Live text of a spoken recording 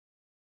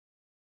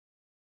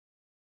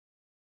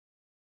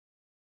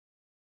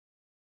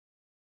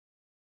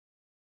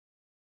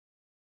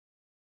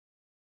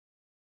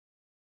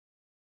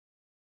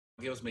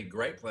gives me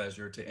great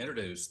pleasure to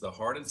introduce the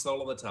heart and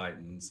soul of the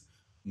Titans,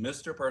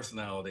 Mr.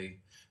 Personality,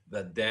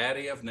 the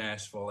daddy of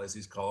Nashville, as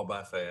he's called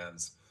by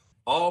fans,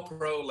 all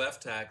pro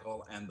left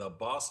tackle, and the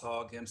boss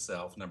hog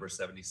himself, number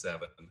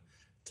 77,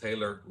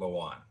 Taylor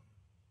Lewan.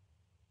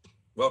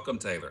 Welcome,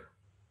 Taylor.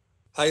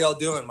 How y'all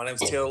doing? My name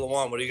is Taylor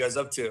Lewan. What are you guys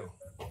up to?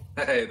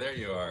 Hey, there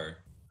you are.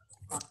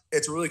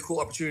 It's a really cool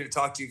opportunity to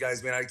talk to you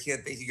guys, man. I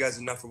can't thank you guys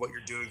enough for what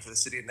you're doing for the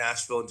city of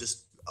Nashville and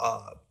just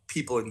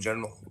people in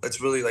general. It's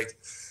really like,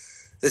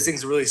 this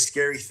thing's a really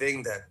scary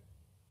thing that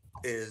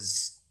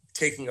is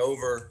taking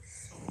over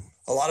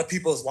a lot of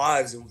people's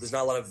lives, and there's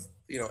not a lot of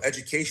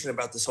education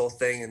about this whole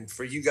thing. And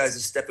for you guys to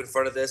step in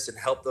front of this and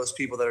help those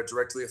people that are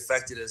directly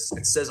affected, it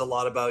says a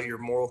lot about your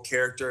moral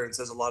character, and it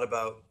says a lot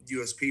about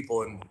you as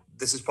people. And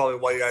this is probably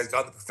why you guys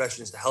got in the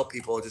profession, is to help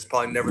people. I just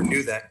probably never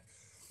knew that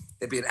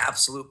it'd be an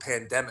absolute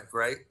pandemic,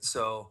 right?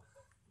 So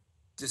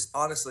just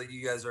honestly,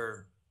 you guys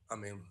are,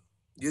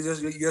 you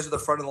guys are the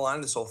front of the line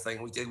of this whole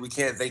thing. We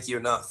can't thank you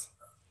enough.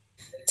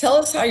 Tell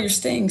us how you're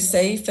staying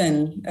safe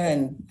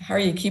and how are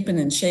you keeping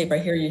in shape? I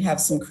hear you have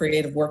some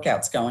creative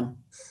workouts going.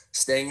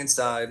 Staying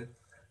inside,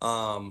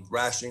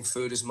 rationing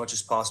food as much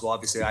as possible.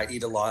 Obviously, I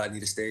eat a lot. I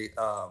need to stay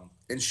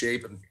in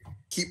shape and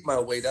keep my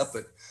weight up.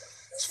 But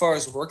as far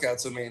as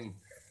workouts,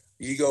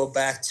 you go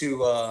back to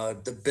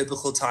the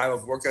biblical time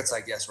of workouts,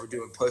 I guess. We're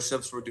doing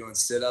push-ups, we're doing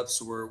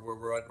sit-ups, we're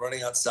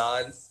running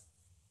outside.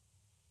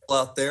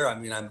 Out there,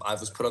 I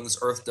was put on this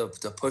earth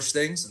to push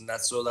things, and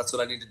that's what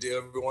I need to do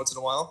every once in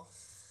a while.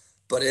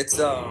 But it's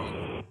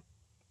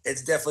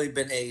definitely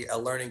been a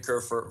learning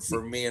curve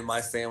for me and my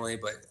family.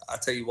 But I'll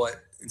tell you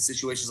what, in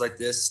situations like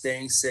this,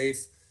 staying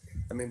safe,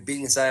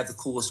 being inside, I have the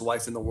coolest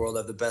wife in the world, I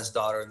have the best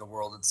daughter in the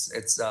world.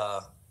 It's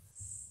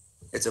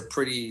a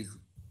pretty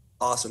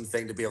awesome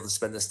thing to be able to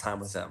spend this time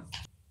with them.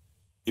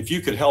 If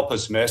you could help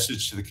us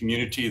message to the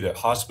community that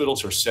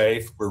hospitals are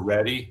safe, we're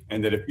ready,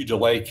 and that if you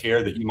delay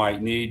care that you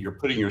might need, you're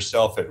putting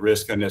yourself at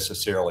risk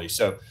unnecessarily.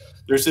 So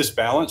there's this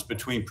balance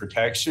between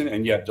protection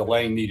and yet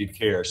delaying needed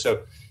care.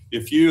 So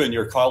if you and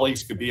your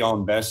colleagues could be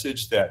on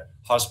message that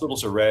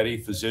hospitals are ready,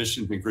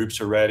 physicians and groups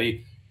are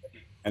ready,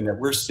 and that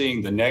we're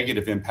seeing the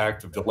negative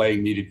impact of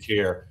delaying needed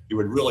care, it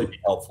would really be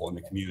helpful in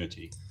the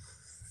community.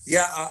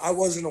 Yeah, I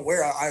wasn't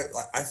aware.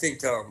 I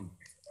think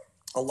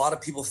a lot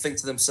of people think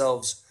to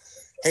themselves,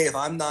 hey, if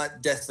I'm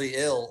not deathly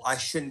ill, I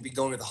shouldn't be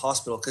going to the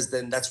hospital, because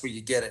then that's where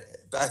you get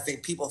it. But I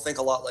think people think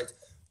a lot like,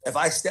 if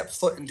I step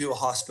foot into a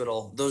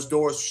hospital, those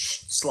doors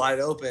slide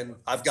open,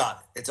 I've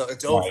got it.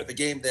 It's over. Right. The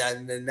game,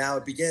 and then now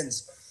it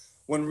begins.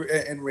 When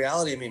in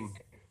reality,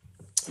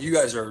 you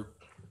guys are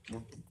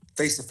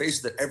face to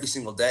face with it every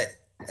single day,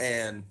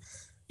 and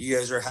you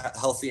guys are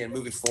healthy and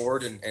moving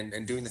forward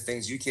and doing the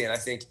things you can. I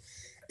think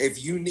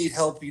if you need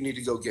help, you need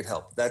to go get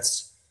help.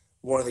 That's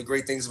one of the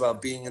great things about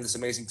being in this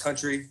amazing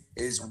country,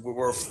 is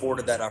we're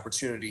afforded that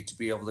opportunity to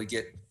be able to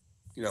get,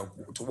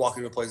 to walk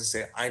into a place and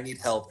say, I need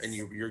help, and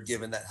you're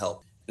given that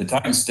help. The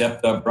Titans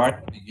stepped up right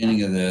at the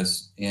beginning of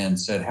this and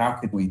said, how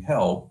can we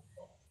help?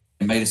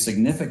 And made a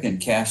significant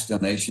cash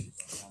donation to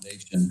the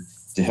foundation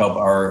to help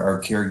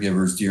our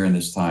caregivers during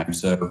this time.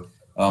 So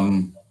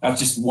that's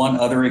just one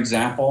other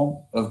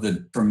example of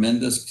the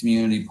tremendous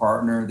community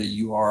partner that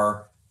you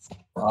are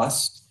for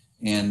us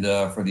and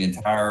for the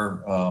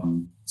entire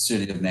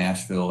city of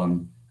Nashville.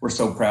 And we're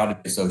so proud to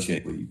be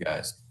associated with you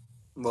guys.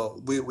 Well,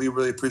 we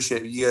really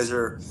appreciate it. You guys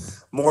are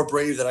more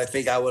brave than I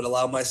think I would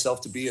allow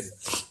myself to be. And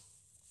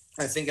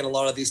I think in a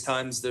lot of these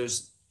times,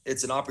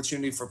 it's an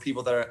opportunity for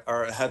people that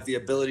have the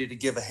ability to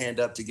give a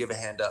hand up,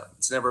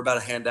 It's never about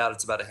a handout,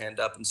 it's about a hand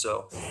up. And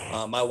so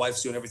my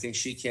wife's doing everything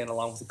she can,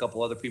 along with a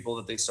couple other people,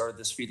 that they started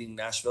this Feeding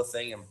Nashville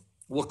thing. And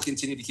we'll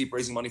continue to keep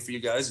raising money for you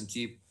guys and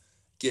keep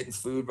getting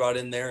food brought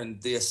in there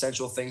and the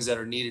essential things that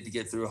are needed to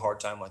get through a hard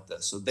time like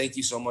this. So thank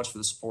you so much for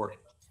the support.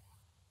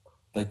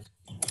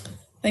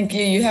 Thank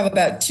you. You have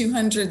about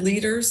 200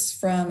 leaders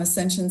from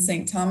Ascension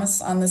Saint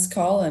Thomas on this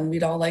call, and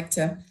we'd all like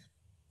to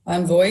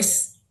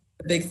voice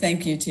a big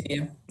thank you to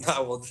you.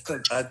 Well,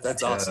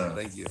 that's awesome.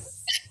 Thank you.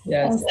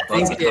 Yes.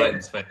 Thank you.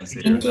 Thank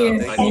you.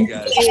 Thank you,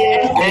 guys.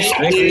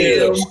 Thank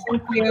you.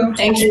 Thank you.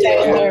 Thank you,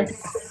 Taylor.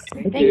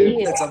 Thank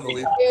you. That's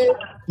unbelievable.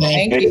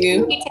 Thank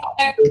you.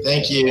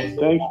 Thank you.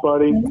 Thanks,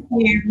 buddy. Thank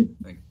you.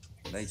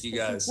 Thank you,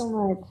 guys. Thank you so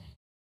much.